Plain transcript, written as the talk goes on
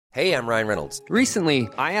Hey, I'm Ryan Reynolds. Recently,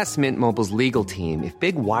 I asked Mint Mobile's legal team if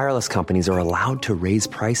big wireless companies are allowed to raise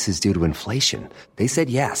prices due to inflation. They said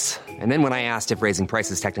yes. And then when I asked if raising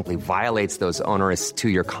prices technically violates those onerous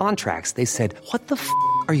two-year contracts, they said, "What the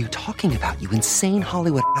are you talking about, you insane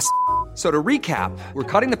Hollywood ass?" So to recap, we're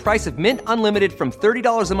cutting the price of Mint Unlimited from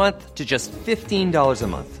 $30 a month to just $15 a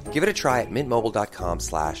month. Give it a try at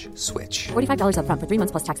mintmobile.com/switch. $45 up front for 3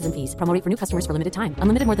 months plus taxes and fees. Promo rate for new customers for limited time.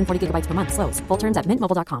 Unlimited more than 40 gigabytes per month. Slows full terms at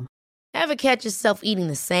mintmobile.com. Ever catch yourself eating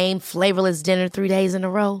the same flavorless dinner 3 days in a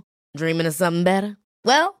row? Dreaming of something better?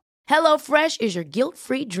 Well, HelloFresh is your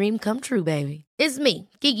guilt-free dream come true, baby. It's me,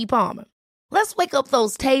 Keke Palmer. Let's wake up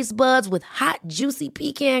those taste buds with hot, juicy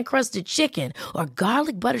pecan-crusted chicken or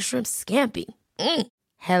garlic butter shrimp scampi.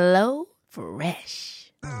 Hello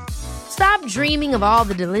Fresh. Stop dreaming of all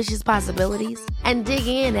the delicious possibilities and dig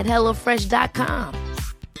in at HelloFresh.com.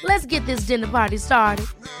 Let's get this dinner party started.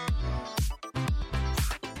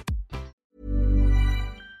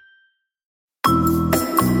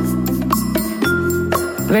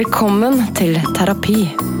 Velkommen til terapi.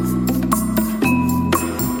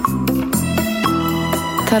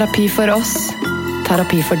 Terapi for oss,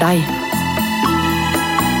 terapi for deg.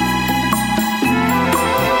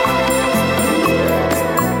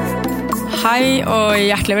 Hei og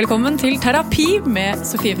hjertelig velkommen til Terapi med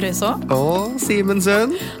Sofie Frøyså. Og Simen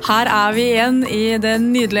Søn. Her vi igjen i det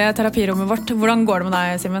nydelige terapirommet vårt. Hvordan går det med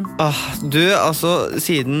deg, Simen?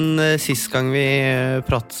 Siden sist gang vi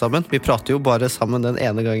pratet sammen, vi prater jo bare sammen den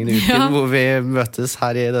ene gangen i uken hvor vi møtes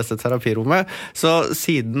her i dette terapirommet, så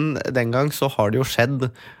siden den gang så har det jo skjedd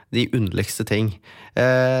de underligste ting.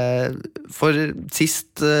 For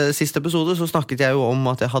sist episode så snakket jeg jo om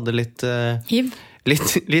at jeg hadde litt hiv,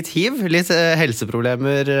 litt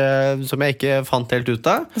helseproblemer som jeg ikke fant helt ut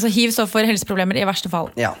av. Altså hiv står for helseproblemer i verste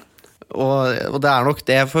fall. Ja, og det nok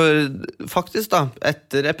det, for faktisk da,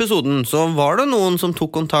 etter episoden så var det noen som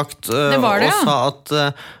tok kontakt og sa at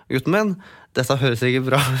gutten min, dette høres ikke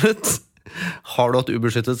bra ut. Har du hatt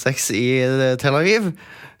ubeskyttet sex i Tel Aviv?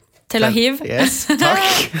 Tel Aviv? Yes,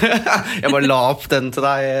 takk. Jeg bare la opp den til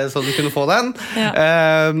deg så du kunne få den.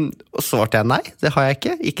 Og så svarte jeg nei, det har jeg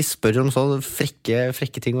ikke. Ikke spør om sånne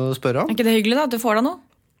frekke ting å spørre om. Ikke det hyggelig da, at du får deg noe?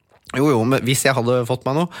 Jo, men hvis jeg hadde fått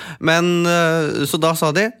meg noe. Men så da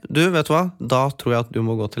sa de, du vet du hva, da tror jeg at du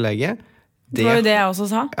må gå til lege. Det var jo det jeg også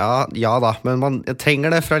sa. Ja da, men man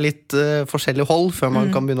trenger det fra litt forskjellig hold før man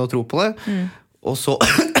kan begynne å tro på det. Og så...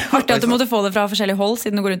 Artig at du måtte få det fra forskjellig hold,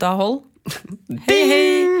 siden du går ut av hold.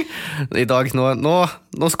 Hei! I dag,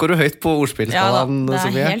 nå skal du høyt på ordspillskalaen. Ja da,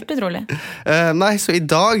 det helt utrolig. Nei, så i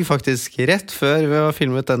dag faktisk, rett før vi har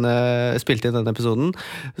spilt inn denne episoden,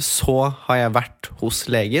 så har jeg vært hos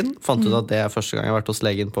legen. Fant ut at det første gang jeg har vært hos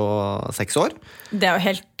legen på 6 år. Det jo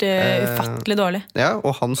helt ufattelig dårlig. Ja,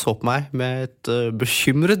 og han så på meg med et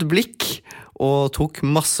bekymret blikk, og tok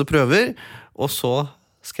masse prøver, og så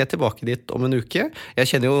skal jeg tilbake dit om en uke. Jeg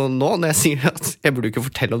kjenner jo nå, når jeg sier at jeg burde ikke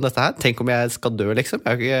fortelle om dette her, tenk om jeg skal dø, liksom.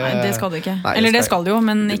 Nei, det skal du ikke. Eller det skal du jo,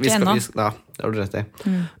 men ikke ennå. Ja, det har du rett i.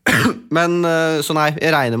 Men, så nei,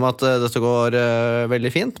 jeg regner med at dette går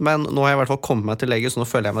veldig fint, men nå har jeg i hvert fall kommet meg til lege, så nå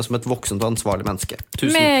føler jeg meg som et voksent og ansvarlig menneske.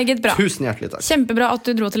 Meget bra. Tusen hjertelig takk. Kjempebra at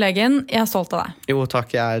du dro til legen. Jeg stolt av deg. Jo,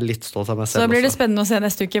 takk. Jeg litt stolt av meg selv. Så blir det spennende å se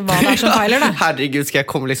neste uke hva det som feiler da. Herregud, skal jeg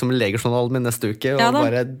komme liksom med legejournalen min neste uke, og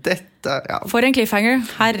bare dette, For en cliffhanger,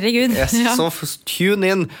 herregud. Yes, så tune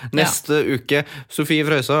in neste uke. Sofie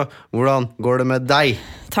Frøyså, hvordan går det med deg?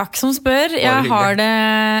 Takk som spør. Jeg har det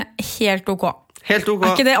helt ok. Helt ok.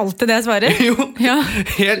 Ikke det alltid det jeg svarer? Jo,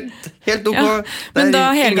 helt ok. Men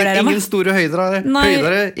da helger dere meg. Ingen store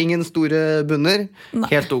høydere, ingen store bunner.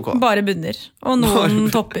 Helt ok. Bare bunner, og noen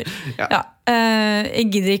topper. Jeg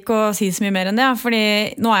gidder ikke å si så mye mer enn det, fordi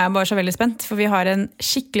nå jeg bare så veldig spent, for vi har en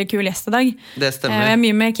skikkelig kul gjest i dag. Det stemmer. Jeg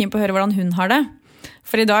mye mer keen på å høre hvordan hun har det.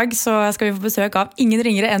 For i dag så skal vi få besøk av ingen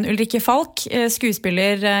ringere enn Ulrikke Falk,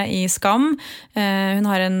 skuespiller i Skam. Hun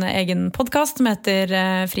har en egen podcast som heter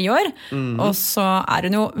Friår, og så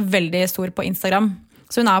hun jo veldig stor på Instagram.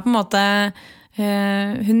 Så hun på en måte...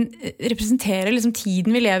 hun representerer liksom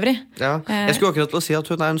tiden vi lever i. Ja, jeg skulle akkurat til å si at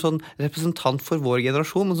hun en sånn representant for vår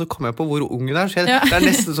generasjon, men så kom jeg på hvor ung hun så det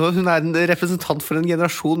nesten så hun en representant for en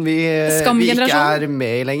generasjon vi ikke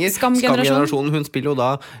med i lenger. Skam-generasjonen. Hun spiller jo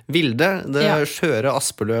da Vilde, det skjøre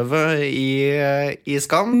aspeløvet i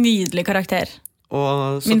Skam. Nydelig karakter.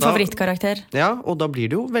 Min favorittkarakter. Ja, og da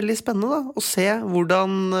blir det jo veldig spennende da, å se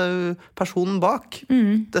hvordan personen bak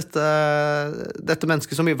dette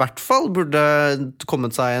mennesket som i hvert fall burde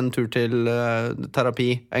kommet seg en tur til terapi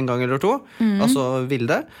en gang eller to, altså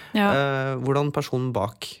Vilde, hvordan personen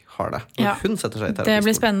bak har det. Når hun setter seg i terapistolen. Det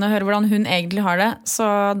blir spennende å høre hvordan hun egentlig har det, så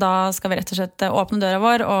da skal vi rett og slett åpne døra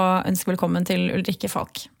vår og ønske velkommen til Ulrikke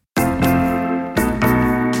Falk.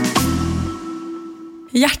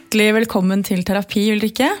 Hjertelig velkommen til terapi,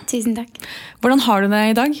 Ulrikke. Tusen takk. Hvordan har du det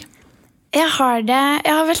i dag? Jeg har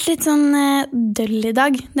vært litt sånn døll i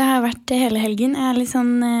dag. Det har jeg vært hele helgen. Jeg litt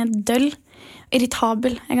sånn døll.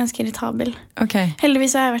 Irritabel. Jeg ganske irritabel. Okay.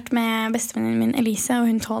 Heldigvis har jeg vært med bestevenninnen min Elise, og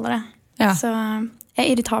hun tåler det. Ja. Så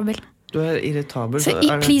jeg irritabel. Du irritabel. Så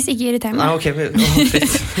please ikke irritere meg. Nei, ok.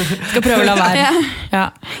 Skal prøve å la være.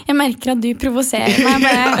 Ja. Jeg merker at du provoserer meg.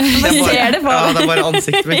 Jeg ser det på. Ja, det bare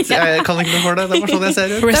ansiktet mitt. Jeg kan ikke noe for det. Det bare sånn jeg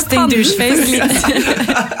ser ut. Resting doucheface.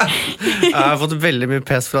 Jeg har fått veldig mye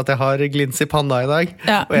pes for at jeg har glins i panna i dag.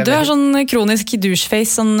 Ja, du har sånn kronisk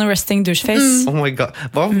doucheface, sånn resting doucheface. Oh my god.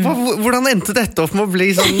 Hvordan endte dette opp med å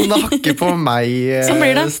bli sånn nakke på meg sånn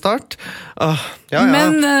blir det. Start? Ja.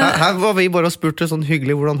 Men, her var vi bare og spurte sånn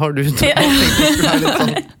hyggelig, hvordan har du det?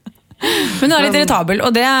 Sånn. Men du er litt irritabel,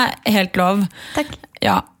 og det er helt lov. Takk.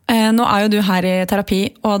 Ja, nå er jo du her i terapi,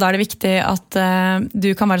 og da er det viktig at du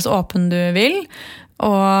kan være så åpen du vil.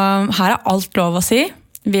 Og her er alt lov å si.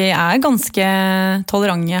 Vi er ganske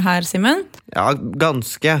tolerante her, Simen. Ja,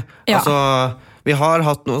 ganske. Ja. Altså, vi har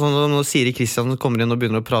hatt noe sånn, når Siri Kristiansen kommer inn og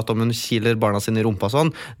begynner å prate om hun kiler barna sine i rumpa sånn,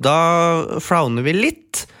 da frowner vi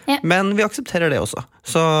litt, men vi aksepterer det også.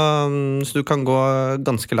 Så du kan gå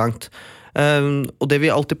ganske langt. Og det vi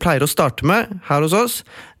alltid pleier å starte med her hos oss,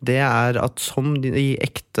 det er at som de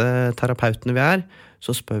ekte terapeutene vi er,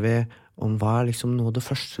 så spør vi om hva er liksom noe av det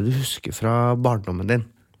første du husker fra barndommen din.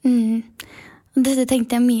 Dette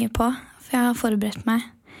tenkte jeg mye på, for jeg har forberedt meg.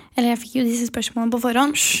 Eller jeg fikk jo disse spørsmålene på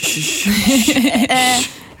forhånd.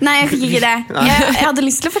 Nei, jeg fikk ikke det. Jeg hadde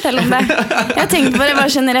lyst til å fortelle om det. Jeg tenkte på det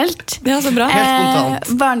bare generelt. Det er så bra.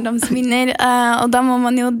 Barndomsminner, og da må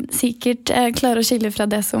man jo sikkert klare å skille fra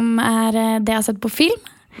det som er det jeg har sett på film.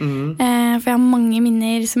 For jeg har mange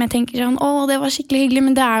minner som jeg tenker sånn, det var skikkelig hyggelig,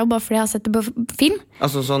 men det er jo bare fordi jeg har sett det på film.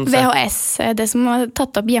 Altså sånn VHS, det som var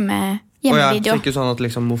tatt opp hjemmevideo. Så ikke sånn at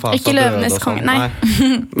liksom Mufasa ikke Løvenes konge, nei.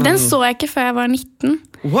 Den så jeg ikke før jeg var 19.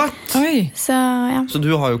 What? Oi. Så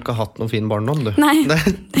du har jo ikke hatt noen fin barndom, du? Nei,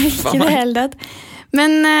 ikke det hele tatt.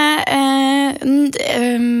 Men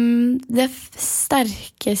det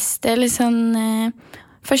sterkeste liksom,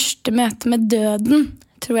 første møte med døden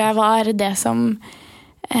tror jeg var det som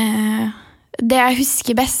det jeg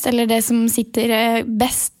husker best, eller det som sitter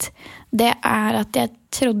best, det er at jeg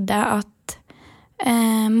trodde at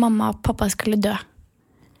mamma og pappa skulle dø.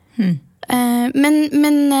 Men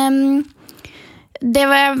det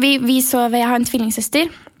var, vi sov, jeg har en tvillingsøster,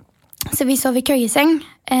 så vi sov i køyeseng,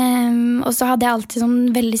 og så hadde jeg alltid sånn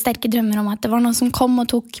veldig sterke drømmer om at det var noen som kom og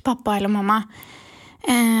tok pappa eller mamma.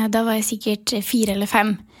 Da var jeg sikkert 4 eller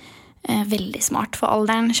 5. Veldig smart for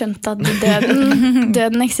alderen, skjønte at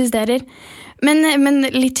døden eksisterer. Men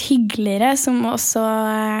litt hyggeligere, som også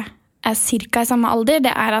er cirka i samme alder, det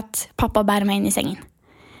er at pappa bærer meg inn i sengen.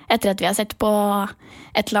 Etter at vi har sett på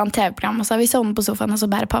et eller annet TV-program, og så har vi sovnet på sofaen, og så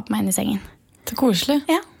bærer pappa meg inn i sengen. Så koselig.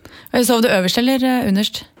 Ja. Sov du øverst eller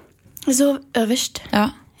underst? Jeg sov øverst. Ja.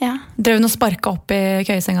 Drev hun og sparket opp i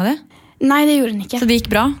køyesenga di? Nei, det gjorde hun ikke. Så det gikk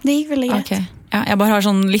bra? Det gikk veldig greit. Okay. Ja, jeg bare har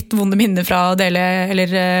sånn litt vonde minner fra å dele, eller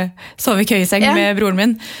sove i køyeseng med broren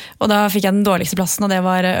min, og da fikk jeg den dårligste plassen, og det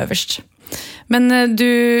var øverst. Men du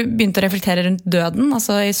begynte å reflektere rundt døden,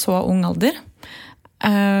 altså i så ung alder.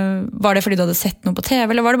 Var det fordi du hadde sett noe på TV,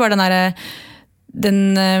 eller var det bare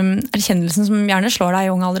den erkjennelsen som gjerne slår deg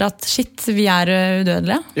i ung alder, at shit, vi er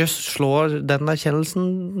udødelige? Jeg slår den erkjennelsen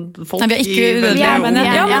folk Nei, vi er ikke udødelige,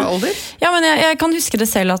 alder? Ja, men jeg kan huske det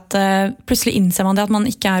selv, at plutselig innser man det, at man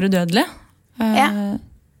ikke er udødelig.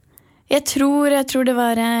 Jeg tror det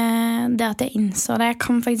var det at jeg innså det. Jeg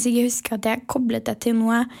kan faktisk ikke huske at jeg koblet det til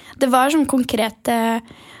noe. Det var sånn konkret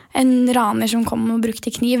en raner som kom og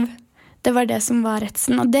brukte kniv. Det var det som var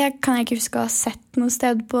redselen, og det kan jeg ikke huske å ha sett noe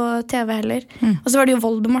sted på TV heller. Og så var det jo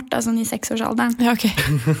Voldemort, sånn i 6-årsalderen. Ja, ok.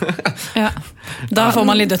 Ja. Da får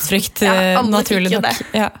man litt dødsfrykt, naturlig nok.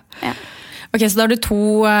 Ja. Ok, så da har du 2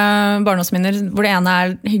 barndomsminner, hvor det ene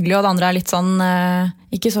er hyggelig, og det andre er litt sånn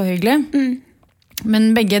ikke så hyggelig.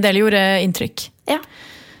 Men begge deler gjorde inntrykk. Ja,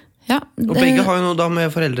 og begge har jo noe da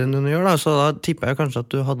med foreldrene dine å gjøre, da, så da tipper jeg kanskje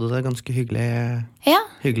at du hadde det ganske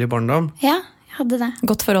hyggelig barndom. Ja, jeg hadde det.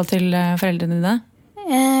 Godt forhold til foreldrene dine?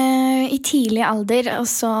 I tidlig alder, og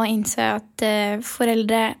så innså jeg at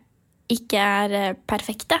foreldre ikke er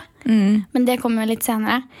perfekte. Men det kommer jo litt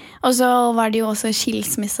senere. Og så var det jo også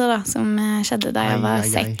skilsmisse da, som skjedde da jeg var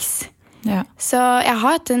 6. Ja. Så jeg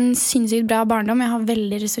har hatt en sinnssykt bra barndom. Jeg har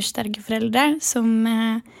veldig ressurssterke foreldre som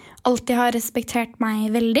alltid har respektert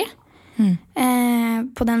meg veldig.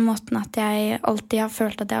 På den måten at jeg alltid har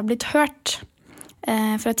følt at jeg har blitt hørt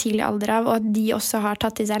fra tidlig alder av, og at de også har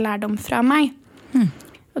tatt i seg lærdom fra meg.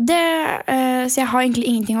 Og det, så jeg har egentlig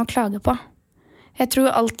ingenting å klage på. Jeg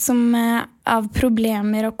tror alt som av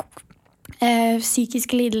problemer og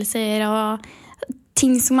psykiske lidelser og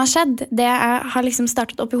ting som har skjedd, det har liksom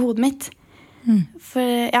startet opp i hodet mitt. For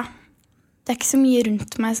ja, det ikke så mye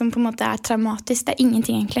rundt meg som på en måte traumatisk. Det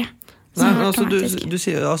ingenting egentlig. Nei, altså, du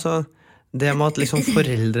sier altså det med at liksom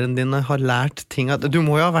foreldrene dine har lært ting at du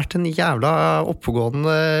må jo ha vært en jævla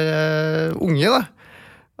oppegående unge da.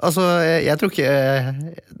 Altså, jeg tror ikke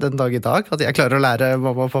den dag i dag at jeg klarer å lære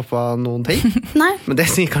mamma og pappa noen ting. Nei. Men det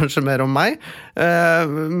sier kanskje mer om meg.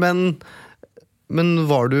 Men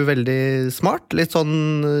var du veldig smart? Litt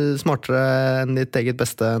sånn smartere enn ditt eget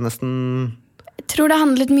beste nesten? Jeg tror det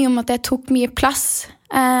handlet mye om at jeg tok mye plass.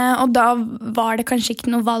 Og da var det kanskje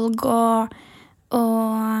ikke noe valg å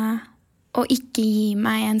ikke gi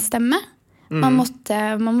meg en stemme. Man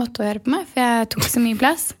måtte høre på meg, for jeg tok så mye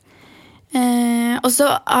plass. Og så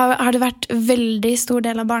har det vært veldig stor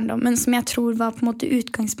del av barndommen som jeg tror var på en måte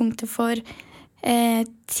utgangspunktet for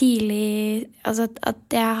tidlig, altså at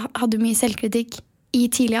jeg hadde mye selvkritikk i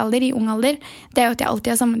tidlig alder, i ung alder. Det jo at jeg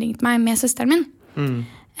alltid har sammenlignet meg med søsteren min.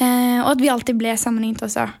 Og at vi alltid ble sammenlignet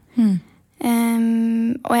også.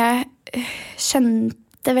 Og jeg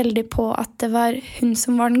kjente veldig på at det var hun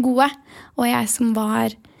som var den gode, og jeg som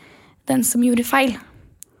var den som gjorde feil.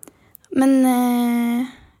 Men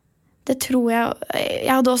det tror jeg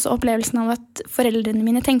hadde også opplevelsen av at foreldrene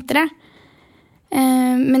mine tenkte det.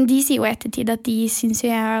 Men de sier jo ettertid at de synes jo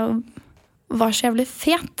jeg var så jævlig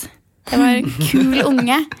fet. Jeg var en kul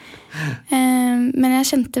unge. Men jeg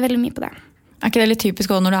kjente veldig mye på det. Ikke det litt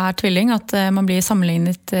typisk også når du tvilling, at man blir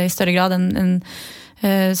sammenlignet i større grad enn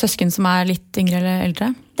søsken som litt yngre eller eldre?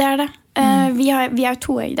 Det det. Vi jo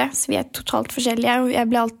toøyde, så vi totalt forskjellige. Jeg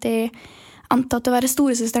ble alltid antatt å være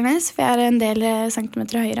storesøsteren hennes, for jeg en del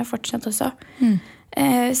centimeter høyere fortsatt også.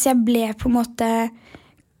 Så jeg ble på en måte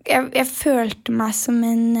jeg følte meg som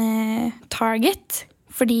en target,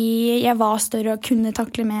 fordi jeg var større og kunne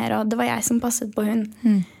takle mer, og det var jeg som passet på hun.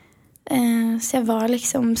 Så jeg var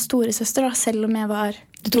liksom storesøster da, selv om jeg var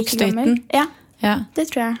du tok støyten? Ja, det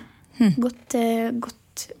tror jeg. Godt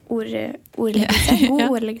ordleggelse. God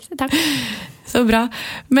ordleggelse, takk. Så bra.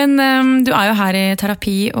 Men du jo her i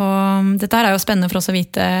terapi, og dette jo spennende for oss å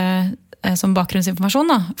vite som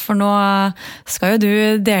bakgrunnsinformasjon da. For nå skal jo du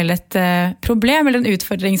dele et problem eller en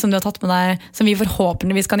utfordring som du har tatt med deg, som vi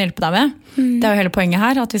forhåpentligvis kan hjelpe deg med. Det jo hele poenget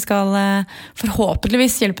her, at vi skal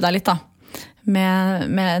forhåpentligvis hjelpe deg litt da,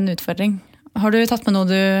 med en utfordring. Har du tatt med noe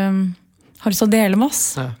du har lyst til å dele med oss?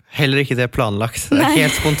 Ja, heller ikke det planlagt. Det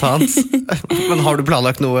helt spontant. Men har du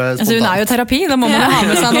planlagt noe spontant? Altså, hun jo terapi, da må man ha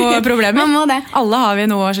med seg noe problemer. Man må det. Alle har vi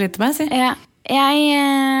noe å slite med, si. Ja.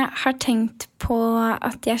 Jeg har tenkt på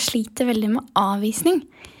at jeg sliter veldig med avvisning.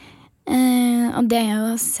 Og det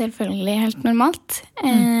jo selvfølgelig helt normalt.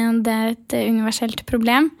 Det et universelt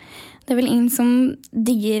problem. Det vel ingen som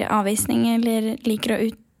digger avvisning eller liker å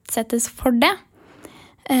utsettes for det.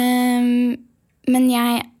 Men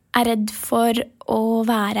jeg redd for å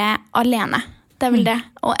være alene. Det vel det,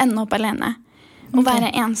 å ende opp alene. Å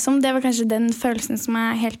være ensom, det var kanskje den følelsen som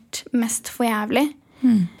helt mest forjævlig.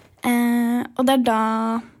 Og det da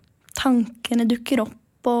tankene dukker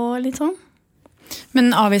opp og litt sånn.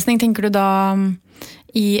 Men avvisning tenker du da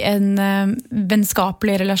i en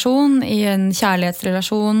vennskapelig relasjon, i en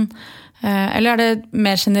kjærlighetsrelasjon, eller det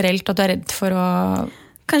mer generelt at du redd for å...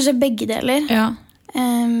 Kanskje begge deler. Ja.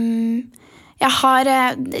 Jeg har,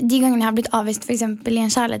 de gangene jeg har blitt avvist for eksempel i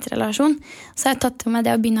en kjærlighetsrelasjon, så har jeg tatt til meg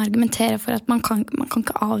det å begynne å argumentere for at man kan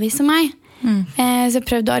ikke avvise meg. Så jeg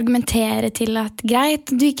prøvde å argumentere til at greit,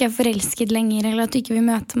 du ikke forelsket lenger, eller at du ikke vil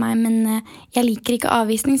møte meg, men jeg liker ikke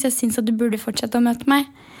avvisning, så jeg synes at du burde fortsette å møte meg.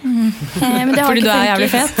 Men det har fordi ikke du jævlig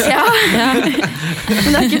fet? Ja, men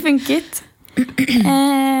det har ikke funket.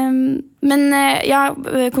 Men ja,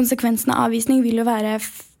 konsekvensen av avvisning vil jo være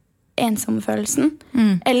ensomfølelsen,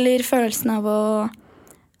 eller følelsen av å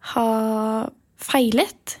ha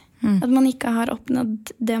feilet, at man ikke har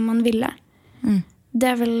oppnådd det man ville.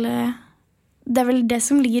 Det vel det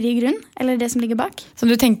som ligger i grunn, eller det som ligger bak. Så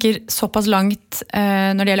du tenker såpass langt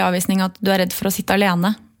når det gjelder avvisning at du redd for å sitte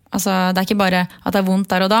alene? Altså, det ikke bare at det vondt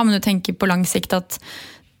der og da, men du tenker på lang sikt at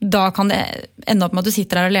da kan det ende opp med at du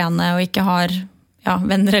sitter der alene og ikke har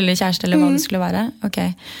venner eller kjæreste eller hva det skulle være. Ok.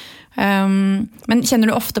 Men kjenner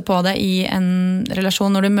du ofte på det i en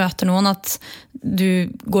relasjon når du møter noen at du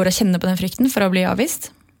går og kjenner på den frykten for å bli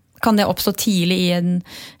avvist? Kan det oppstå tidlig i en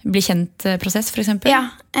bli kjent-prosess, for eksempel?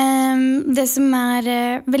 Ja, det som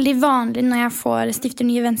veldig vanlig når jeg stifter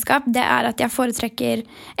nye vennskap, det at jeg foretrekker,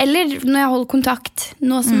 eller når jeg holder kontakt,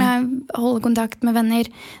 nå som jeg holder kontakt med venner,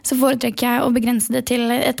 så foretrekker jeg å begrense det til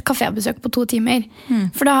et kafébesøk på 2 timer.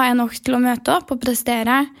 For da har jeg nok til å møte opp og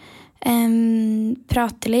prestere,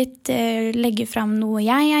 prate litt, legge frem noe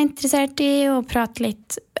jeg interessert i, og prate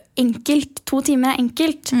litt enkelt. 2 timer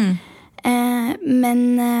enkelt. Men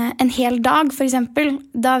en hel dag, for eksempel,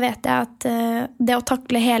 da vet jeg at det å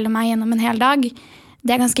takle hele meg gjennom en hel dag,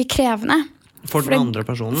 det ganske krevende. For den andre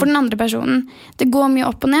personen? For den andre personen. Det går mye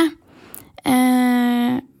opp og ned.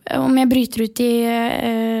 Om jeg bryter ut i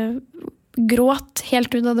gråt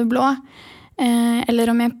helt ut av det blå,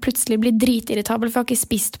 eller om jeg plutselig blir dritirritabel for jeg har ikke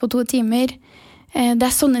spist på 2 timer,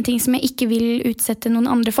 det sånne ting som jeg ikke vil utsette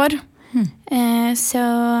noen andre for.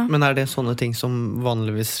 Men det sånne ting som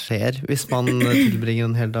vanligvis skjer hvis man tilbringer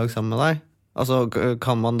en hel dag sammen med deg? Altså,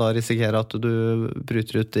 kan man da risikere at du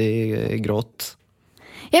bryter ut i gråt?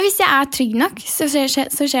 Ja, hvis jeg trygg nok, så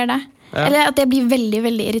skjer det. Ja. Eller at jeg blir veldig,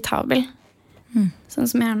 veldig irritabel. Sånn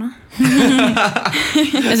som jeg nå.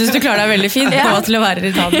 Jeg synes du klarer deg veldig fint på til å være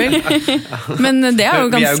irritabel. Men det jo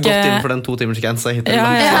ganske... Vi jo gått inn for den 2-timersgrensa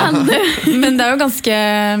hittil. Men det jo ganske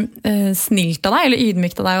snilt av deg, eller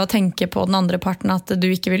ydmykt av deg, å tenke på den andre parten at du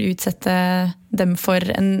ikke vil utsette dem for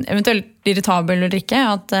en eventuelt irritabel eller ikke,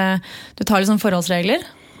 at du tar liksom forholdsregler.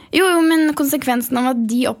 Jo, men konsekvensen av at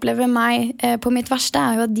de opplever meg på mitt verste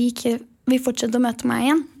jo at de ikke vil fortsette å møte meg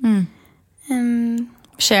igjen.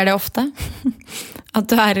 Skjer det ofte? At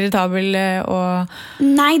du irritabel og...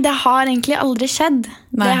 Nei, det har egentlig aldri skjedd.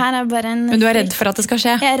 Nei. Det her bare en... Men du redd for at det skal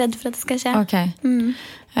skje? Jeg redd for at det skal skje. Ok.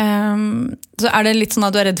 Så det litt sånn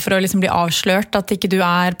at du redd for å liksom bli avslørt, at ikke du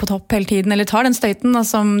på topp hele tiden, eller tar den støyten da,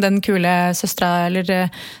 som den kule søstra, eller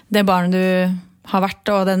det barnet du har vært,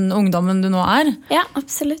 og den ungdommen du nå Ja,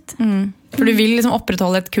 absolutt. For du vil liksom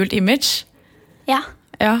opprettholde et kult image? Ja.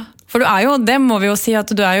 Ja. For du jo, det må vi jo si, at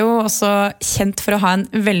du jo også kjent for å ha en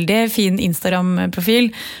veldig fin Instagram-profil,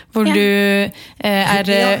 hvor du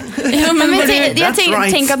Ja, men jeg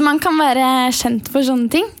tenker at man kan være kjent for sånne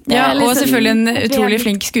ting. Ja, og selvfølgelig en utrolig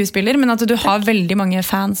flink skuespiller, men at du har veldig mange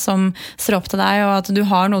fans som ser opp til deg, og at du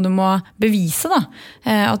har noe du må bevise, da.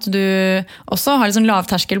 At du også har liksom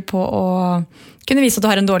lavterskel på å kunne vise at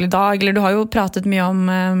du har en dårlig dag, eller du har jo pratet mye om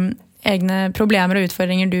egne problemer og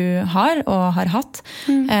utfordringer du har og har hatt.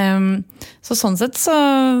 Så sånn sett så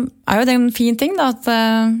jo det en fin ting da, at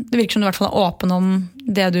det virker som du I hvert fall åpen om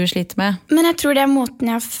det du sliter med. Men jeg tror det måten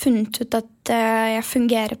jeg har funnet ut at jeg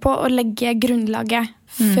fungerer på, å legge grunnlaget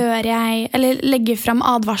før eller legge frem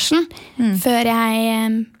advarselen før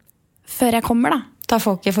jeg kommer da. Ta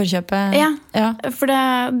folk I forkjøpet? Ja. For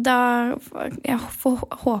da jeg får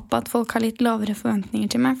håpe at folk har litt lavere forventninger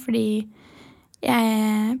til meg, fordi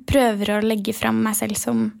jeg prøver å legge frem meg selv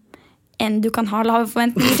som en du kan ha lave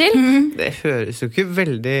forventninger til. Det høres jo ikke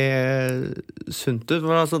veldig sunt ut,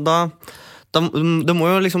 men altså det må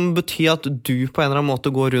jo liksom bety at du på en eller annen måte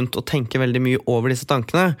går rundt og tenker veldig mye over disse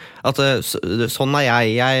tankene. At sånn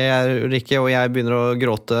jeg Rikke, og jeg begynner å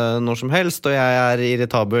gråte når som helst, og jeg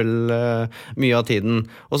irritabel mye av tiden.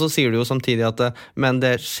 Og så sier du jo samtidig at men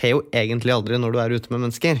det skjer jo egentlig aldri når du ute med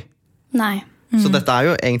mennesker. Nei. Så dette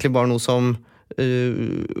jo egentlig bare noe som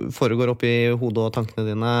foregår opp I hodet og tankene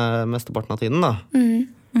dine mesteparten av tiden da.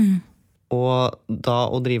 Og da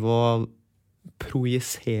å drive og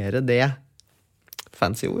projisere det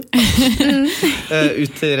fancy ord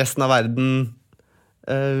ut til resten av verden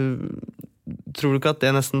tror du ikke at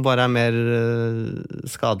det nesten bare mer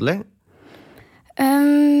skadelig?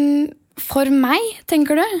 For meg,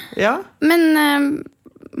 tenker du? Ja. Men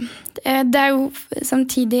det jo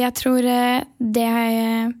samtidig, jeg tror det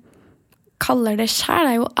jeg kaller det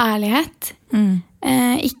selv jo ærlighet.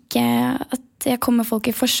 Ikke at jeg kommer folk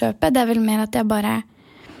I forkjøpet, det vel mer at jeg bare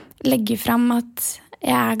legger frem at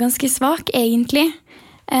jeg ganske svak, egentlig.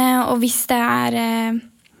 Og hvis det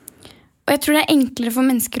og jeg tror det enklere for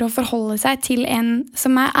mennesker å forholde seg til en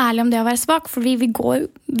som ærlig om det å være svak, fordi vi går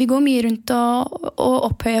mye rundt og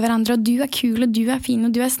opphøyer hverandre, og du kul, og du fin,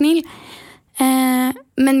 og du snill.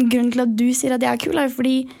 Men grunnen til at du sier at jeg kul jo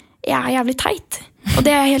fordi jeg jævlig teit, og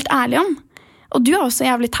det jeg helt ærlig om. Og du også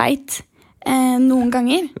jævlig teit noen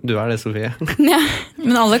ganger. Du det, Sofie. Ja.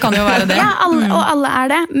 Men alle kan jo være det. Ja, og alle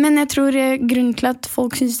det. Men jeg tror grunnen til at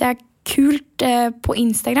folk synes det kult på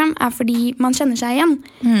Instagram fordi man kjenner seg igjen.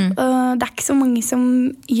 Og det ikke så mange som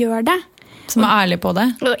gjør det. Som ærlig på det.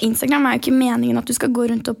 Og Instagram jo ikke meningen at du skal gå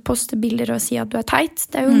rundt og poste bilder og si at du teit.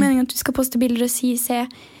 Det jo meningen at du skal poste bilder og si, se,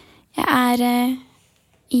 jeg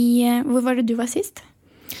I... Hvor var det du var sist?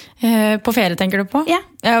 På ferie tenker du på? Ja.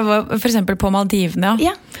 Jeg var for eksempel på Maldivene,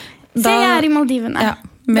 Ja. Se, jeg i Maldivene. Ja,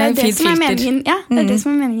 med det er det fint som er filter. meningen, ja, det er det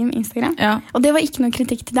som er meningen med Instagram. Ja. Og det var ikke noe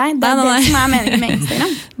kritikk til deg. Det er Nei. det som er meningen med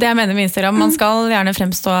Instagram. Det jeg mener med Instagram. Man skal gjerne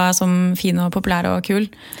fremstå som fin og populær og kul.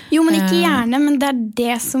 Jo, men ikke gjerne, men det er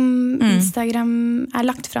det som Instagram er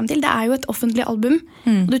lagt frem til. Det er jo et offentlig album,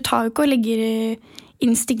 og du tar jo ikke og legger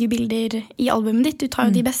inn stygge bilder i albumet ditt. Du tar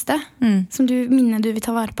jo de beste, som minner du vil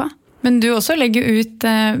ta vare på. Men du også legger ut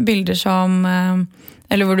bilder som,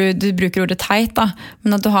 eller hvor du bruker ordet teit da,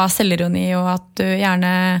 men at du har selvironi, og at du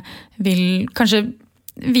gjerne vil kanskje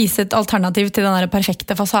vise et alternativ til den der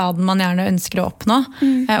perfekte fasaden man gjerne ønsker å oppnå.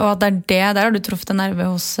 Og at det er det, der har du truffet en nerve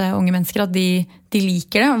hos unge mennesker, at de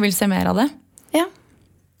liker det og vil se mer av det. Ja.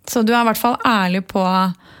 Så du er i hvert fall ærlig på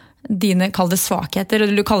dine, kall det svakheter,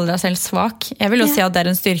 og du kaller deg selv svak. Jeg vil jo si at det er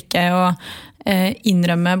en styrke å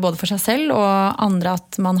innrømme både for seg selv og andre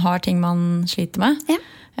at man har ting man sliter med. Ja.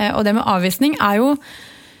 Og det med avvisning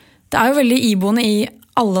det er jo veldig iboende i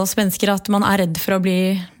alle oss mennesker at man er redd for å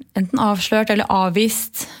bli enten avslørt eller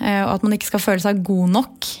avvist, og at man ikke skal føle seg god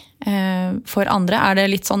nok for andre. Er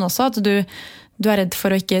det litt sånn også at du er redd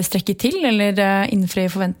for å ikke strekke til eller innfri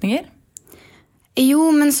forventninger?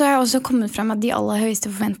 Jo, men så har jeg også kommet frem at de aller høyeste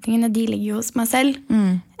forventningene, de ligger jo hos meg selv.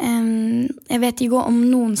 Jeg vet ikke om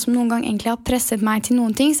noen som noen gang egentlig har presset meg til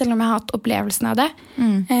noen ting, selv om jeg har hatt opplevelsen av det.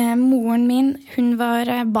 Moren min, hun var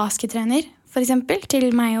baskettrener, for eksempel,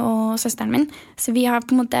 til meg og søsteren min. Så vi har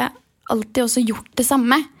på en måte alltid også gjort det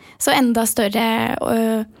samme. Så enda større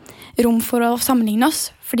rom for å sammenligne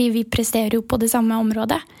oss, fordi vi presterer jo på det samme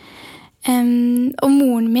området. Og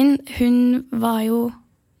moren min, hun var jo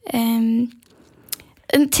en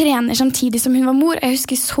trener samtidig som hun var mor. Jeg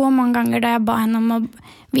husker så mange ganger da jeg ba henne om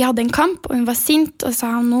vi hadde en kamp, og hun var sint, og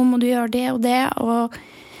sa nå må du gjøre det og det, og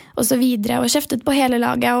så videre, og kjeftet på hele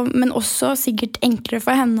laget, men også sikkert enklere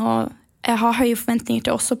for henne å ha høye forventninger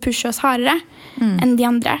til oss og pushe oss hardere enn de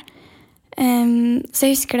andre. Så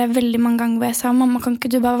jeg husker det veldig mange ganger hvor jeg sa, mamma, kan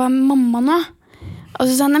ikke du bare være mamma nå? Og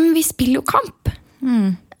så sa hun, nei, men vi spiller jo kamp.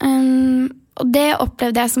 Og det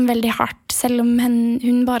opplevde jeg som veldig hardt, selv om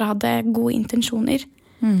hun bare hadde gode intensjoner.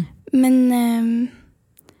 Men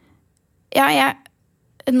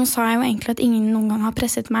nå sa jeg jo egentlig at ingen noen gang har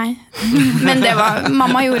presset meg, men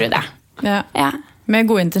mamma gjorde det. Ja. Med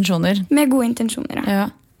gode intensjoner. Med gode intensjoner, ja.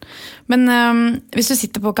 Men hvis du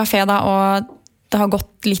sitter på kafé da, og det har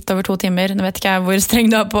gått litt over 2 timer, nå vet ikke jeg hvor streng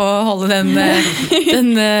du er på å holde den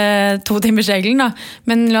 2-timersregelen da,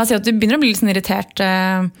 men la oss si at du begynner å bli litt sånn irritert,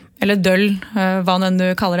 eller døll, hva enn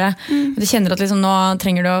du kaller det. Du kjenner at liksom, nå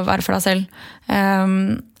trenger du å være for deg selv.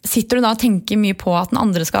 Sitter du da og tenker mye på at den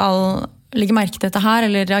andre skal legge merke til dette her,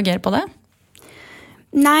 eller reagere på det?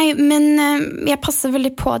 Nei, men jeg passer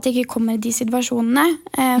veldig på at jeg ikke kommer i de situasjonene.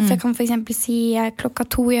 For jeg kan for eksempel si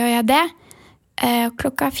 2:00 gjør jeg det,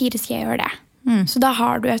 4:00 skal jeg gjøre det. Så da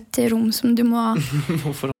har du et rom som du må...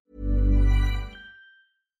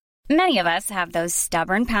 Many of us have those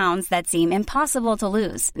stubborn pounds that seem impossible to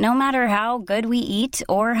lose, no matter how good we eat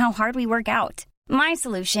or how hard we work out. My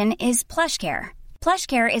solution is PlushCare.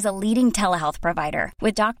 PlushCare is a leading telehealth provider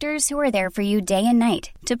with doctors who are there for you day and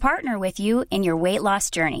night to partner with you in your weight loss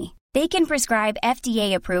journey. They can prescribe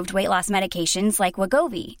FDA-approved weight loss medications like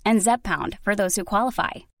Wegovy and Zepbound for those who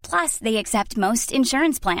qualify. Plus, they accept most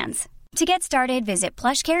insurance plans. To get started, visit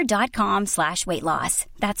plushcare.com/weightloss.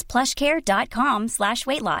 That's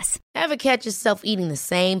plushcare.com/weightloss. Ever catch yourself eating the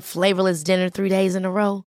same flavorless dinner 3 days in a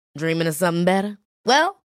row? Dreaming of something better?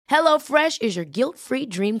 Well, HelloFresh is your guilt-free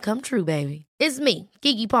dream come true, baby. It's me,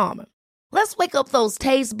 Keke Palmer. Let's wake up those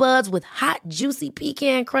taste buds with hot, juicy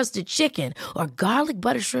pecan-crusted chicken or garlic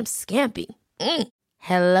butter shrimp scampi.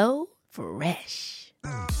 Hello Fresh.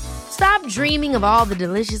 Stop dreaming of all the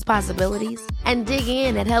delicious possibilities and dig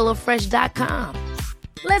in at HelloFresh.com.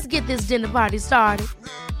 Let's get this dinner party started.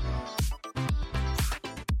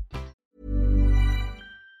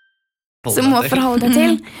 Som må forholde deg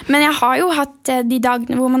til. Men jeg har jo hatt de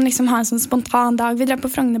dagene hvor man liksom har en sånn spontan dag. Vi drar på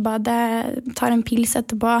Frognerbadet, tar en pils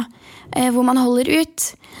etterpå, hvor man holder ut.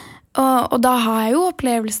 Og da har jeg jo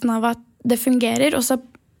opplevelsen av at det fungerer, og så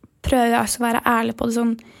prøver jeg også å være ærlig på det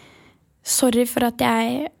sånn, sorry for at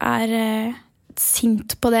jeg er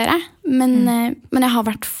sint på dere, men jeg har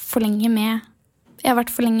vært for lenge med. Jeg har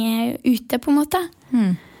vært for lenge ute, på en måte.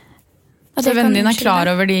 Så vennene dine er klar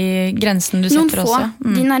over de grensene du setter også? Noen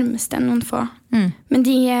få, de nærmeste, noen få. Men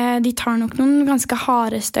de tar nok noen ganske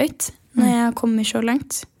harde støyt når jeg kommer så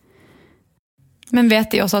langt. Men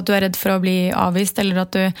vet de også at du er redd for å bli avvist, eller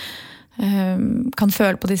at du kan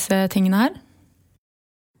føle på disse tingene her?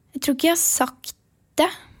 Jeg tror ikke jeg har sagt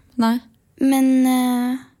det. Nei. Men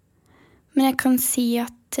jeg kan si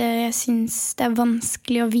at at jeg synes det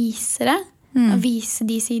vanskelig å vise det. Å vise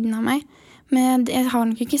de sidene av meg. Men jeg har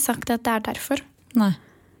nok ikke sagt at det derfor. Nei.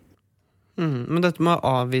 Men dette med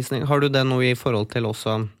avvisning, har du det noe i forhold til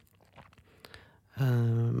også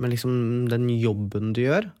med liksom den jobben du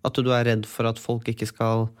gjør? At du redd for at folk ikke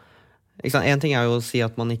skal... Ikke sant? En ting jo å si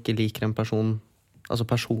at man ikke liker en person, altså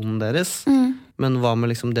personen deres, men hva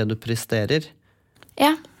med liksom det du presterer?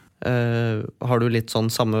 Ja. Har du litt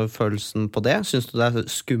sånn samme følelsen på det? Synes du det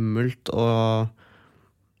skummelt å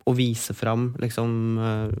vise fram liksom,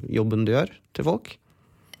 jobben du gjør til folk?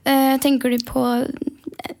 Tenker du på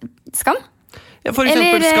Skam? Ja, for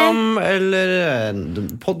eksempel Skam, eller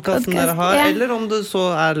podcasten dere har, eller om det så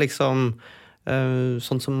liksom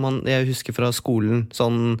sånn som jeg husker fra skolen,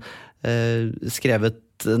 sånn skrevet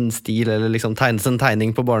en stil, eller liksom tegnet en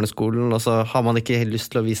tegning på barneskolen, og så har man ikke helt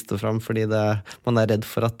lyst til å vise det fram, fordi man redd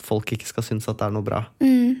for at folk ikke skal synes at det noe bra.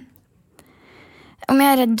 Om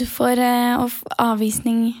jeg redd for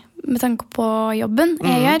avvisning med tanke på jobben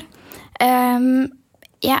jeg gjør,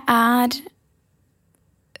 jeg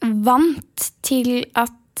vant til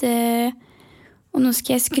at og nå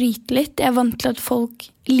skal jeg skryte litt, jeg vant til at folk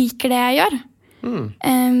liker det jeg gjør.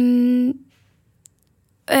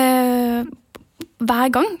 Hver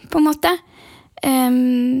gang, på en måte.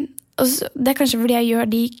 Og det kanskje fordi jeg gjør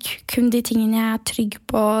kun de tingene jeg trygg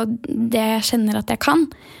på, det jeg kjenner at jeg kan.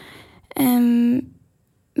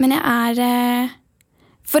 Men jeg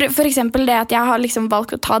for eksempel det at jeg har liksom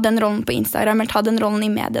valgt å ta den rollen på Instagram, eller ta den rollen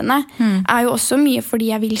i mediene, jo også mye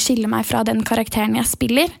fordi jeg vil skille meg fra den karakteren jeg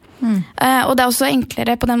spiller. Og det også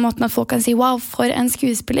enklere på den måten at folk kan si, wow, for en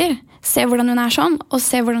skuespiller. Se hvordan hun sånn, og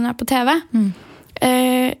se hvordan hun på TV.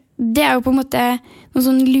 Det jo på en måte noen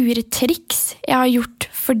sånn luretriks jeg har gjort,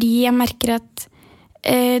 fordi jeg merker at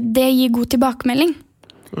det gir god tilbakemelding.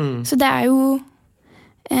 Så det jo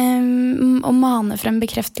å mane frem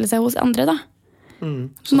bekreftelse hos andre da.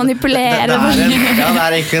 Manipulere. Det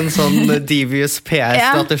egentlig en sånn devious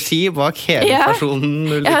PR-strategi bak hele personen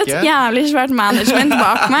Ulrikke. Jeg har et jævlig svært management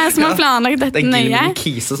bak meg som har planlagt dette nøye. Det Gilman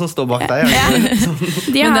Kise som står bak deg.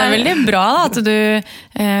 Men det veldig bra da, at du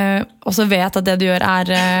også vet at det du gjør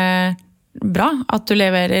bra, at du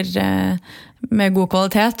leverer med god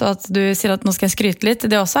kvalitet, og at du sier at nå skal jeg skryte litt.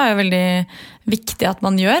 Det også jo veldig viktig at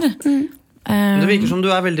man gjør. Det virker som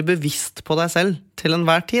du veldig bevisst på deg selv til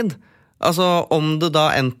enhver tid. Altså, om det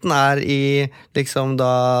da enten i liksom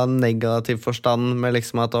da negativ forstand med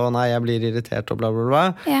liksom at å nei, jeg blir irritert og bla bla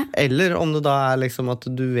bla, eller om det da liksom at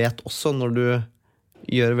du vet også når du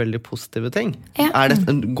gjør veldig positive ting.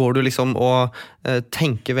 Går du liksom og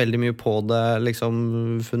tenker veldig mye på det,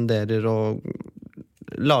 liksom funderer og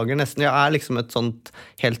lager nesten, liksom et sånt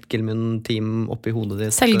helt Gilman-team oppi hodet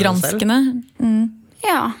ditt. Selvgranskende.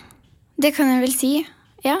 Ja, det kan jeg vel si,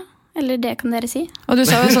 ja. Eller det kan dere si. Og du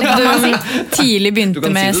sa jo sånn at du tidlig begynte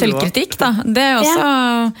med selvkritikk, da. Det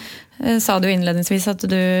også sa du innledningsvis at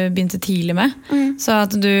du begynte tidlig med. Så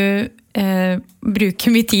at du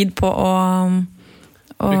bruker mye tid på å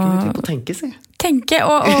bruker mye tid på å tenke, si. Tenke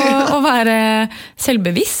og være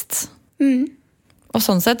selvbevisst. Og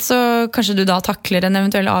sånn sett så kanskje du da takler en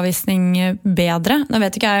eventuell avvisning bedre. Nå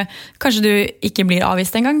vet ikke jeg, kanskje du ikke blir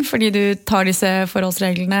avvist en gang, fordi du tar disse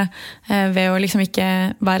forholdsreglene ved å liksom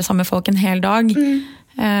ikke være sammen med folk en hel dag.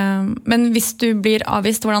 Men hvis du blir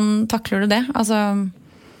avvist, hvordan takler du det? Altså...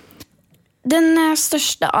 Den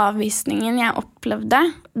største avvisningen jeg opplevde,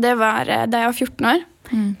 det var da jeg var 14 år.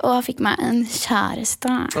 Og jeg fikk meg en kjæreste.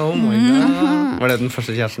 Oh my god. Var det den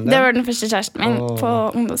første kjæresten din? Det var den første kjæresten min på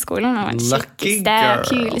ungdomsskolen. Han var den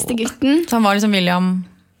kuleste gutten. Så han var liksom William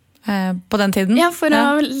på den tiden? Ja, for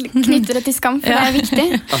å knytte det til Skam, for det viktig.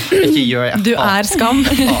 Ikke gjør jeg. Du Skam.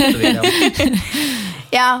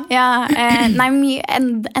 Nei,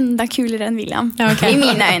 enda kulere enn William. I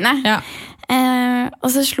mine øyne. Og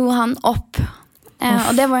så slo han opp.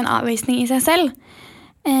 Og det var en avvisning i seg selv.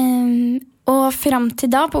 Og frem til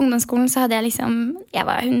da på ungdomsskolen så hadde jeg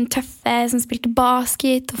var hun tøffe som spilte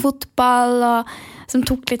basket og fotball og som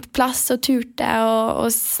tok litt plass og turte og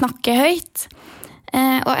snakke høyt.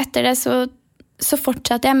 Og etter det så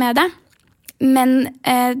fortsatte jeg med det. Men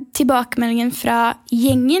tilbakemeldingen fra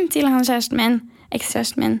gjengen til han kjæresten min,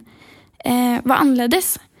 ekskjæresten min, var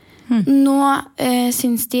annerledes. Nå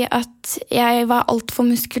syns de at jeg var alt for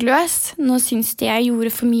muskuløs. Nå syns de jeg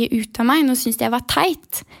gjorde for mye ut av meg. Nå syns de jeg var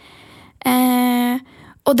teit.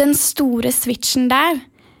 Og den store switchen der,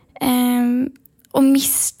 å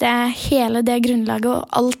miste hele det grunnlaget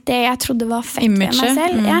og alt det jeg trodde var fett ved meg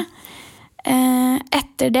selv,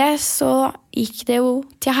 etter det så gikk det jo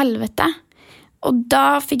til helvete. Og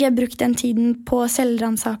da fikk jeg brukt den tiden på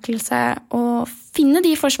selvransakelse og finne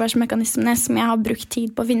de forsvarsmekanismene som jeg har brukt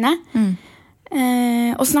tid på å finne.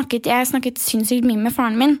 Og jeg snakket sinnssykt mye med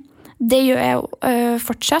faren min. Det gjør jeg jo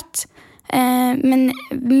fortsatt. Men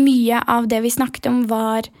mye av det vi snakket om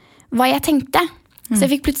var hva jeg tenkte. Så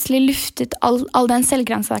jeg fikk plutselig luftet all den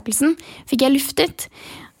selvransakelsen. Fikk jeg luftet.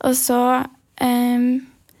 Og så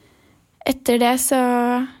etter det så...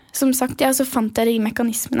 Som sagt, så fant jeg de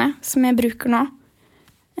mekanismene som jeg bruker nå,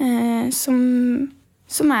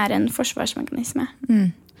 som en forsvarsmekanisme.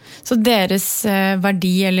 Så deres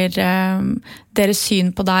verdi eller deres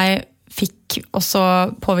syn på deg fikk også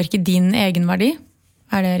påvirke din egenverdi?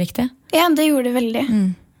 Er det riktig? Ja, det gjorde det veldig.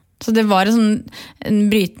 Så det var en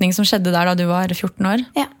brytning som skjedde der da du var 14 år?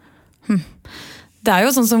 Ja. Det er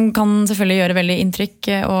jo sånn som kan selvfølgelig gjøre veldig inntrykk,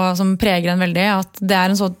 og som preger en veldig, at det